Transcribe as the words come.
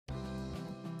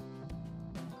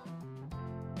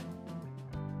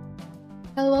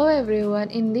Hello everyone,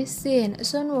 in this scene,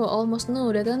 Sunwo almost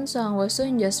knew that Eunsong was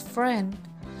Sunjo's friend.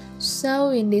 So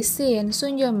in this scene,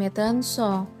 Sunjo met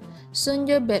Eunsong.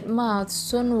 Sunjo badmouthed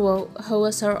Sunwo, who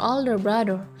was her older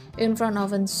brother, in front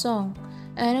of Eunsong,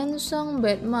 and Eunsong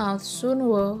badmouthed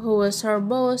Sunwo, who was her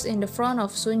boss, in the front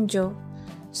of Sunjo.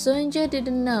 Sunjo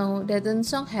didn't know that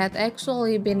Eunsong had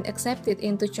actually been accepted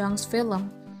into Chang's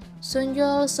film.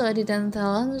 Sunjo also didn't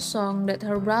tell Eunsong that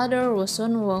her brother was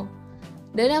Sunwo.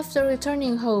 Then after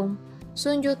returning home,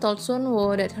 Sunjo told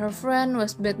Sunwo that her friend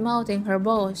was badmouthing her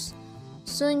boss.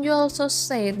 Sunjo also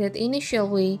said that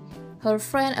initially, her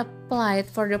friend applied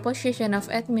for the position of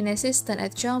admin assistant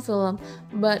at Chang Film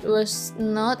but was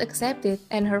not accepted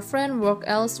and her friend worked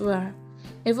elsewhere.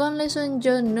 If only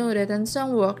Sunjo knew that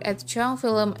Eunsong worked at Chang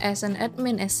Film as an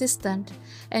admin assistant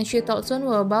and she told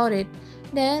Sunwo about it,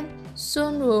 then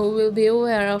Sunwo will be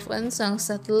aware of Eunsong's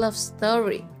sad love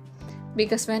story.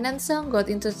 Because when Eunsong got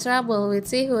into trouble with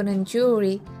Sihun and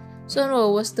Juri,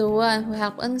 Sunwo was the one who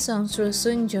helped Eunsong through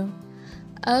Sunjo.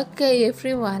 Okay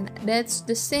everyone, that's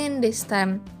the scene this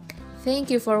time.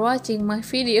 Thank you for watching my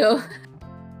video.